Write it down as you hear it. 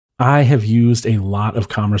I have used a lot of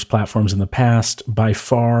commerce platforms in the past. By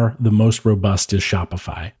far, the most robust is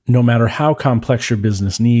Shopify. No matter how complex your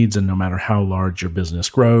business needs and no matter how large your business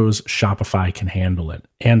grows, Shopify can handle it.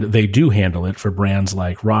 And they do handle it for brands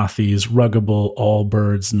like Rothy's, Ruggable,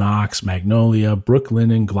 Allbirds, Knox, Magnolia,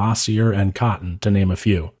 Brooklinen, Glossier, and Cotton, to name a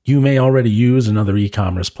few. You may already use another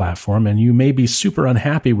e-commerce platform and you may be super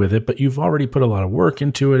unhappy with it, but you've already put a lot of work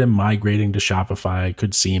into it and migrating to Shopify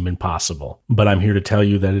could seem impossible. But I'm here to tell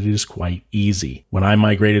you that it is quite easy. When I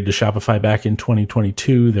migrated to Shopify back in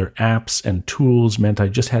 2022, their apps and tools meant I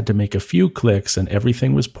just had to make a few clicks and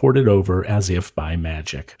everything was ported over as if by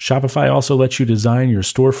magic. Shopify also lets you design your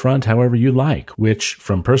storefront however you like, which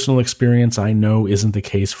from personal experience I know isn't the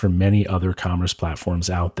case for many other commerce platforms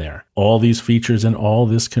out there. All these features and all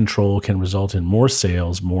this control can result in more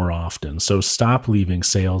sales more often. So stop leaving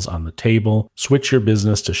sales on the table. Switch your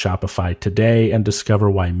business to Shopify today and discover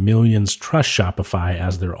why millions trust Shopify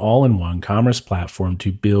as their all-in-one commerce platform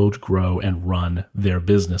to build, grow, and run their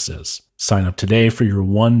businesses. Sign up today for your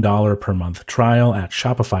 $1 per month trial at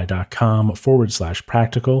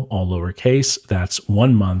shopify.com/practical, all lowercase. That's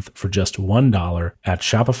 1 month for just $1 at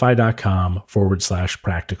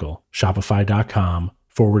shopify.com/practical.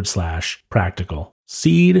 Shopify.com/practical.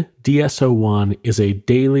 Seed DS-01 is a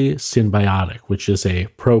daily synbiotic, which is a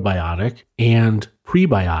probiotic and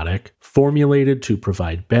prebiotic formulated to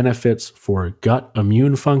provide benefits for gut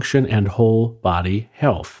immune function and whole body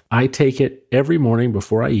health. I take it every morning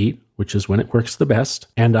before I eat, which is when it works the best,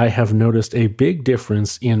 and I have noticed a big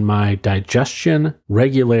difference in my digestion,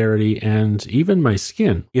 regularity, and even my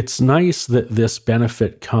skin. It's nice that this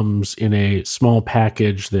benefit comes in a small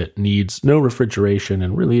package that needs no refrigeration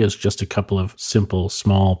and really is just a couple of simple,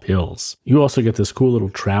 small pills. You also get this cool little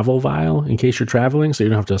travel vial in case you're traveling, so you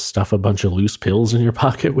don't have to stuff a bunch of loose pills in your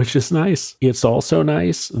pocket, which is nice. It's also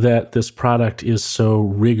nice that this product is so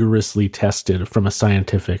rigorously tested from a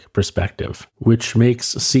scientific perspective, which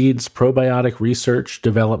makes Seed's probiotic research,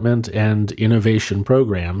 development, and innovation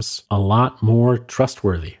programs a lot more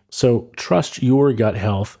trustworthy. So trust your gut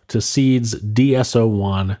health to Seed's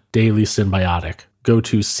DS-01 Daily Synbiotic. Go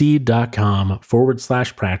to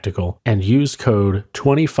seed.com/practical and use code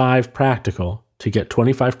 25practical to get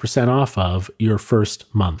 25% off of your first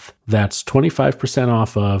month. That's 25%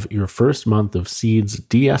 off of your first month of Seed's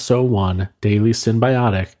DS-01 Daily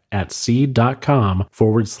Synbiotic at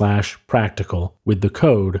seed.com/practical with the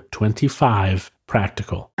code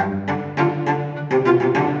 25practical.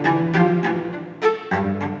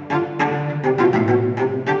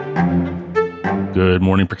 Good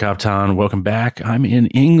morning, Prakapton. Welcome back. I'm in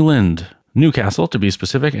England, Newcastle to be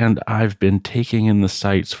specific, and I've been taking in the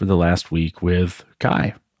sights for the last week with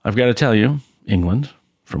Kai. I've got to tell you, England,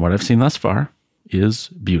 from what I've seen thus far, is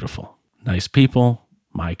beautiful. Nice people,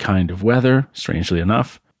 my kind of weather, strangely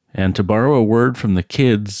enough, and to borrow a word from the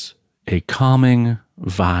kids, a calming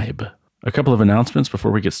vibe. A couple of announcements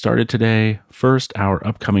before we get started today. First, our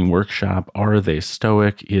upcoming workshop, Are They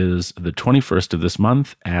Stoic?, is the 21st of this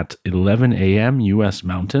month at 11 a.m. U.S.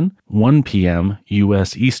 Mountain, 1 p.m.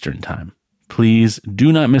 U.S. Eastern Time. Please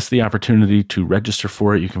do not miss the opportunity to register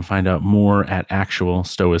for it. You can find out more at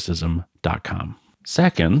actualstoicism.com.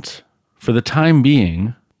 Second, for the time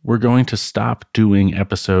being, we're going to stop doing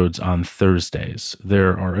episodes on Thursdays.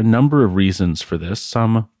 There are a number of reasons for this,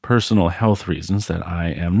 some personal health reasons that I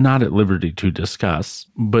am not at liberty to discuss,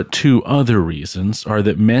 but two other reasons are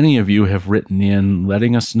that many of you have written in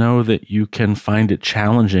letting us know that you can find it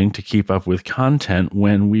challenging to keep up with content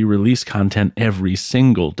when we release content every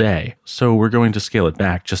single day. So we're going to scale it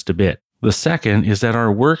back just a bit. The second is that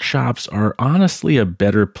our workshops are honestly a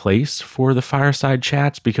better place for the fireside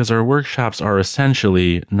chats because our workshops are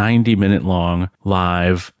essentially 90-minute long,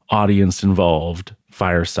 live, audience-involved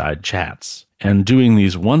fireside chats. And doing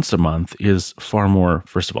these once a month is far more,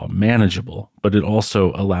 first of all, manageable, but it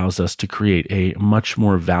also allows us to create a much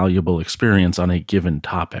more valuable experience on a given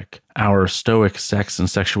topic. Our Stoic Sex and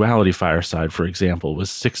Sexuality fireside, for example,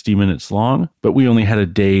 was 60 minutes long, but we only had a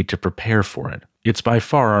day to prepare for it. It's by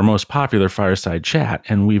far our most popular fireside chat,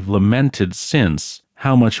 and we've lamented since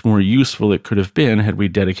how much more useful it could have been had we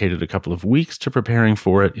dedicated a couple of weeks to preparing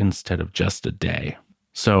for it instead of just a day.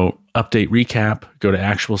 So, update recap, go to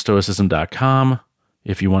actualstoicism.com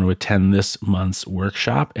if you want to attend this month's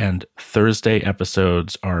workshop, and Thursday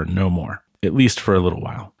episodes are no more, at least for a little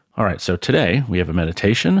while. All right, so today we have a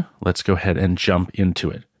meditation. Let's go ahead and jump into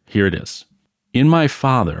it. Here it is. In my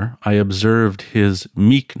Father, I observed his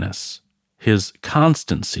meekness, his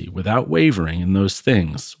constancy without wavering in those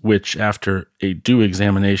things, which after a due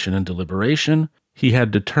examination and deliberation, he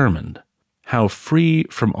had determined, how free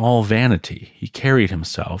from all vanity he carried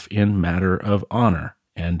himself in matter of honor,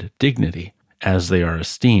 and dignity, as they are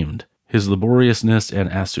esteemed, his laboriousness and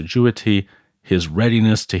assiduity, his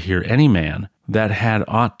readiness to hear any man that had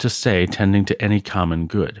aught to say tending to any common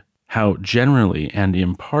good, how generally and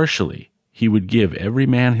impartially he would give every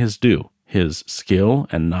man his due, his skill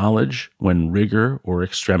and knowledge when rigor or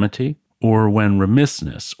extremity, or when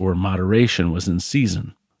remissness or moderation was in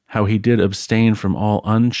season, how he did abstain from all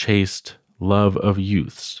unchaste love of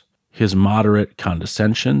youths, his moderate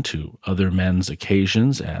condescension to other men's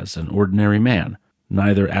occasions as an ordinary man,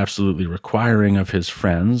 neither absolutely requiring of his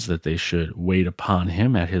friends that they should wait upon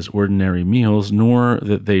him at his ordinary meals, nor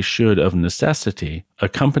that they should of necessity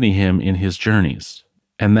accompany him in his journeys,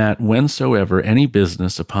 and that whensoever any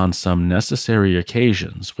business upon some necessary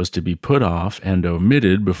occasions was to be put off and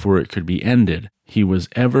omitted before it could be ended, he was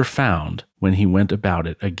ever found, when he went about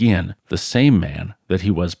it again, the same man that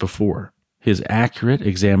he was before. His accurate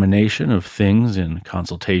examination of things in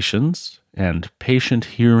consultations, and patient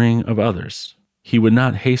hearing of others. He would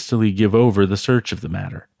not hastily give over the search of the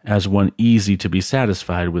matter, as one easy to be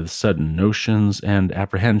satisfied with sudden notions and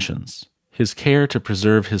apprehensions. His care to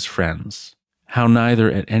preserve his friends, how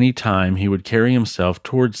neither at any time he would carry himself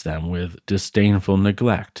towards them with disdainful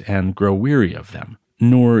neglect and grow weary of them,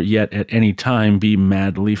 nor yet at any time be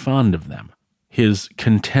madly fond of them. His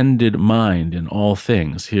contented mind in all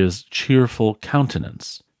things, his cheerful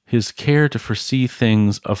countenance, his care to foresee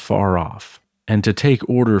things afar off, and to take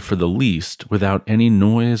order for the least without any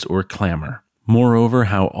noise or clamor. Moreover,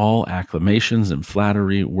 how all acclamations and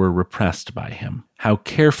flattery were repressed by him, how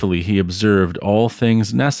carefully he observed all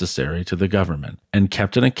things necessary to the government, and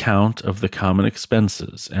kept an account of the common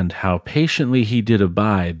expenses, and how patiently he did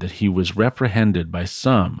abide that he was reprehended by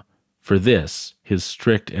some for this his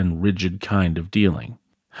strict and rigid kind of dealing,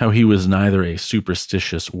 how he was neither a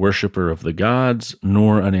superstitious worshipper of the gods,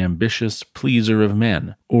 nor an ambitious pleaser of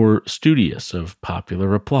men, or studious of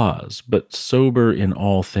popular applause, but sober in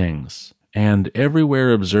all things, and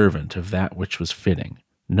everywhere observant of that which was fitting,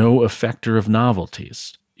 no affecter of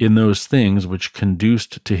novelties, in those things which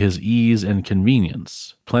conduced to his ease and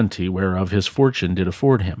convenience, plenty whereof his fortune did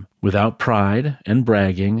afford him, without pride and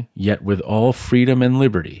bragging, yet with all freedom and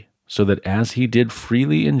liberty, so that as he did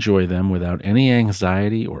freely enjoy them without any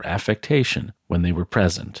anxiety or affectation when they were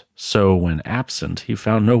present, so when absent he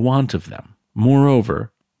found no want of them.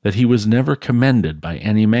 Moreover, that he was never commended by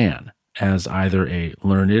any man, as either a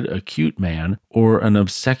learned, acute man, or an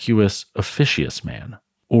obsequious, officious man,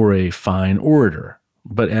 or a fine orator,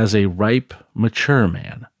 but as a ripe, mature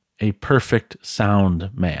man, a perfect, sound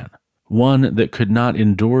man, one that could not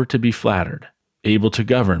endure to be flattered, able to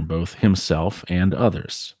govern both himself and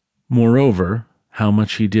others. Moreover, how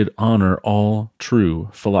much he did honor all true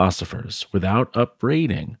philosophers, without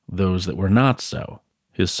upbraiding those that were not so.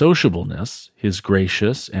 His sociableness, his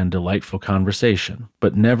gracious and delightful conversation,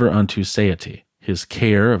 but never unto satiety. His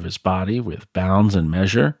care of his body with bounds and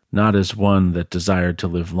measure, not as one that desired to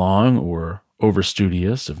live long, or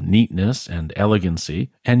overstudious of neatness and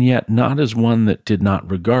elegancy, and yet not as one that did not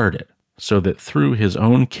regard it, so that through his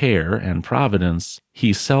own care and providence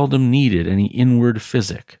he seldom needed any inward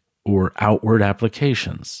physic, or outward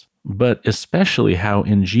applications, but especially how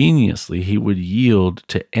ingeniously he would yield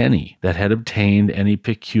to any that had obtained any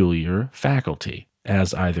peculiar faculty,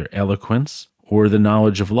 as either eloquence, or the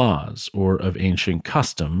knowledge of laws, or of ancient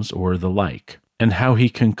customs, or the like, and how he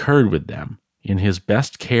concurred with them in his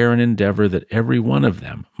best care and endeavor that every one of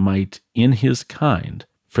them might, in his kind,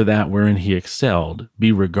 for that wherein he excelled,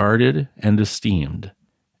 be regarded and esteemed.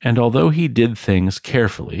 And although he did things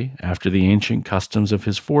carefully after the ancient customs of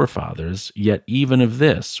his forefathers, yet even of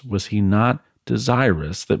this was he not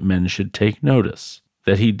desirous that men should take notice,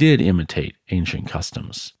 that he did imitate ancient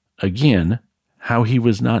customs. Again, how he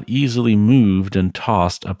was not easily moved and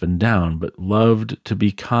tossed up and down, but loved to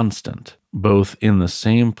be constant, both in the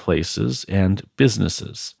same places and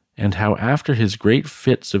businesses, and how after his great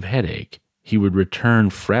fits of headache he would return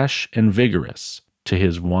fresh and vigorous to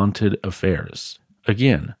his wonted affairs.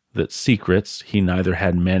 Again, that secrets he neither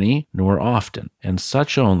had many nor often, and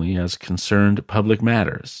such only as concerned public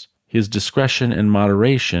matters. His discretion and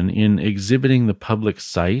moderation in exhibiting the public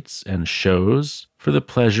sights and shows for the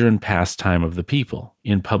pleasure and pastime of the people,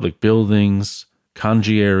 in public buildings,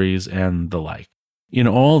 congeries, and the like. In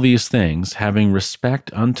all these things, having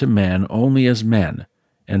respect unto men only as men,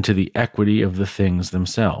 and to the equity of the things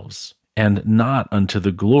themselves, and not unto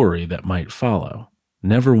the glory that might follow.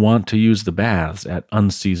 Never want to use the baths at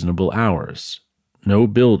unseasonable hours. No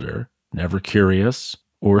builder, never curious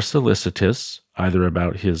or solicitous, either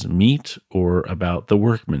about his meat or about the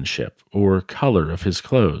workmanship or color of his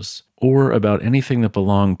clothes, or about anything that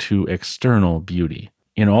belonged to external beauty.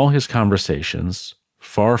 In all his conversations,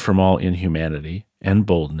 far from all inhumanity and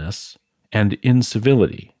boldness, and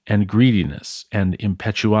incivility and greediness and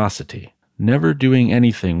impetuosity, never doing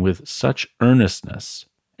anything with such earnestness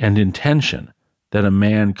and intention that a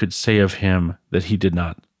man could say of him that he did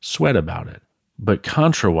not sweat about it, but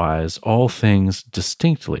contrawise all things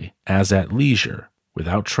distinctly, as at leisure,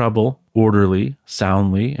 without trouble, orderly,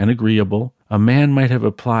 soundly, and agreeable. A man might have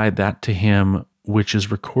applied that to him which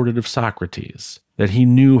is recorded of Socrates, that he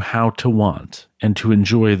knew how to want and to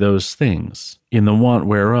enjoy those things, in the want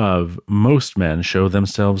whereof most men show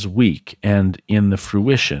themselves weak, and in the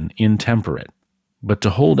fruition intemperate. But to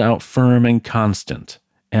hold out firm and constant,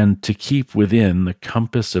 and to keep within the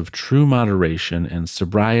compass of true moderation and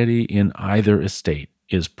sobriety in either estate,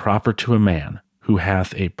 is proper to a man who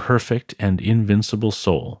hath a perfect and invincible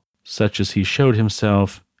soul, such as he showed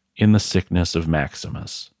himself in the sickness of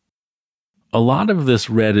Maximus. A lot of this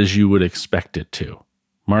read as you would expect it to.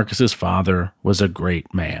 Marcus's father was a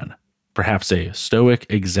great man, perhaps a stoic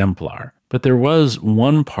exemplar, but there was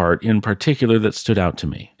one part in particular that stood out to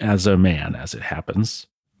me, as a man, as it happens.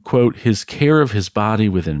 Quote, his care of his body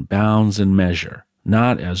within bounds and measure,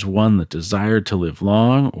 not as one that desired to live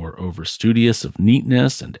long or overstudious of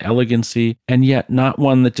neatness and elegancy, and yet not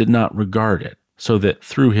one that did not regard it, so that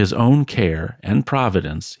through his own care and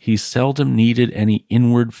providence he seldom needed any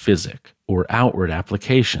inward physic or outward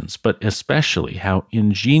applications, but especially how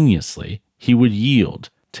ingeniously he would yield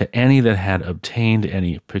to any that had obtained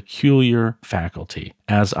any peculiar faculty,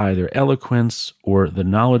 as either eloquence or the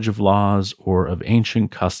knowledge of laws or of ancient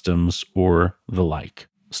customs or the like.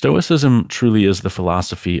 Stoicism truly is the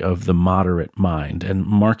philosophy of the moderate mind, and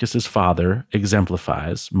Marcus's father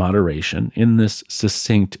exemplifies moderation in this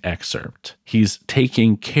succinct excerpt. He's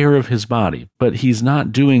taking care of his body, but he's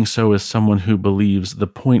not doing so as someone who believes the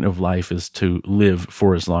point of life is to live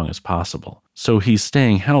for as long as possible. So he's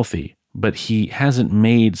staying healthy, but he hasn't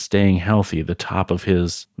made staying healthy the top of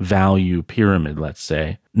his value pyramid, let's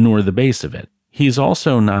say, nor the base of it. He's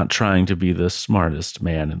also not trying to be the smartest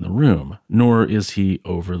man in the room, nor is he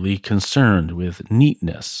overly concerned with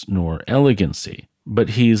neatness nor elegancy,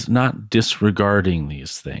 but he's not disregarding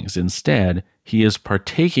these things. Instead, he is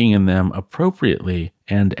partaking in them appropriately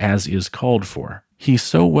and as is called for. He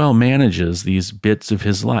so well manages these bits of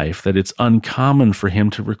his life that it's uncommon for him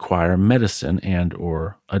to require medicine and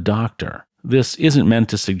or a doctor. This isn't meant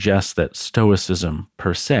to suggest that Stoicism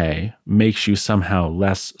per se makes you somehow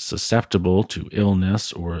less susceptible to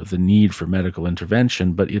illness or the need for medical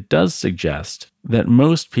intervention, but it does suggest that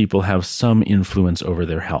most people have some influence over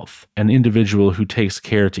their health. An individual who takes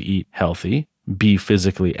care to eat healthy, be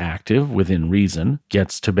physically active within reason,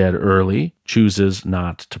 gets to bed early, chooses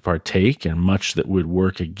not to partake in much that would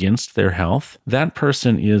work against their health, that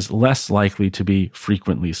person is less likely to be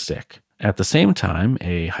frequently sick. At the same time,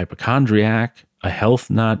 a hypochondriac, a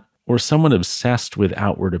health nut, or someone obsessed with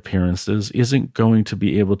outward appearances isn't going to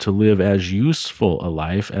be able to live as useful a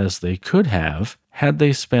life as they could have had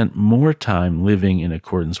they spent more time living in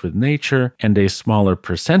accordance with nature and a smaller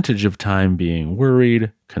percentage of time being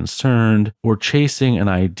worried, concerned, or chasing an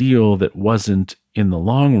ideal that wasn't, in the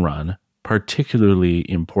long run, particularly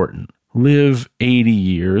important. Live 80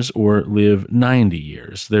 years or live 90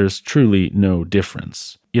 years. There's truly no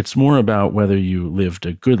difference. It's more about whether you lived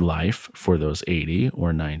a good life for those 80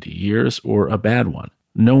 or 90 years or a bad one.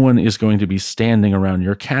 No one is going to be standing around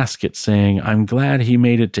your casket saying, I'm glad he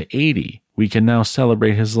made it to 80. We can now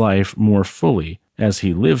celebrate his life more fully as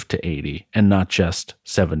he lived to 80 and not just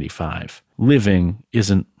 75. Living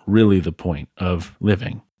isn't really the point of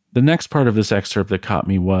living. The next part of this excerpt that caught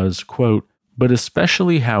me was, quote, but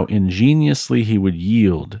especially how ingeniously he would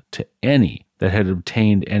yield to any that had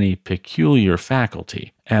obtained any peculiar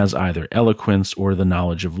faculty, as either eloquence or the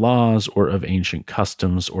knowledge of laws or of ancient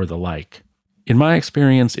customs or the like. In my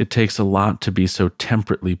experience, it takes a lot to be so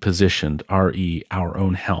temperately positioned, re. our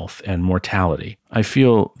own health and mortality. I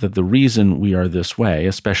feel that the reason we are this way,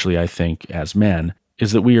 especially I think as men,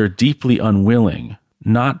 is that we are deeply unwilling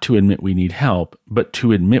not to admit we need help, but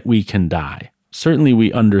to admit we can die. Certainly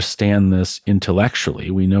we understand this intellectually.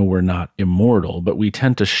 We know we're not immortal, but we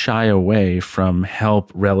tend to shy away from help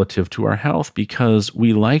relative to our health because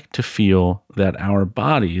we like to feel that our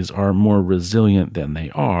bodies are more resilient than they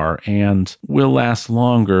are and will last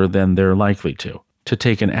longer than they're likely to. To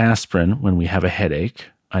take an aspirin when we have a headache,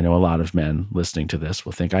 I know a lot of men listening to this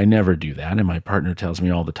will think I never do that, and my partner tells me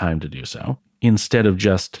all the time to do so. Instead of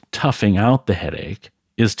just toughing out the headache,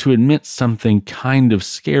 is to admit something kind of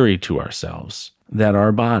scary to ourselves, that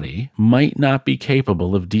our body might not be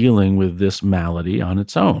capable of dealing with this malady on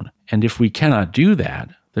its own. And if we cannot do that,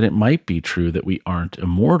 that it might be true that we aren't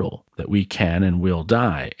immortal, that we can and will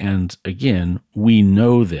die. And again, we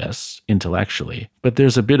know this intellectually, but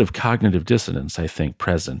there's a bit of cognitive dissonance, I think,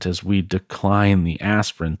 present as we decline the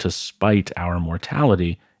aspirin to spite our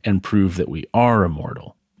mortality and prove that we are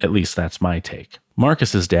immortal. At least that's my take.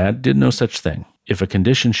 Marcus's dad did no such thing. If a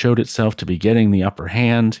condition showed itself to be getting the upper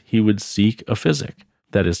hand, he would seek a physic,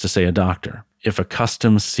 that is to say, a doctor. If a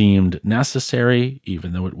custom seemed necessary,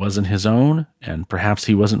 even though it wasn't his own, and perhaps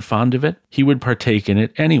he wasn't fond of it, he would partake in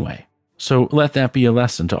it anyway. So let that be a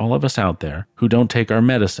lesson to all of us out there who don't take our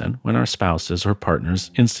medicine when our spouses or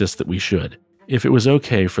partners insist that we should. If it was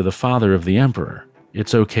okay for the father of the emperor,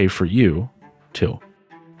 it's okay for you, too.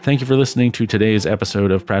 Thank you for listening to today's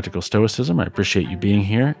episode of Practical Stoicism. I appreciate you being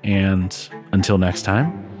here, and until next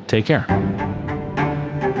time, take care.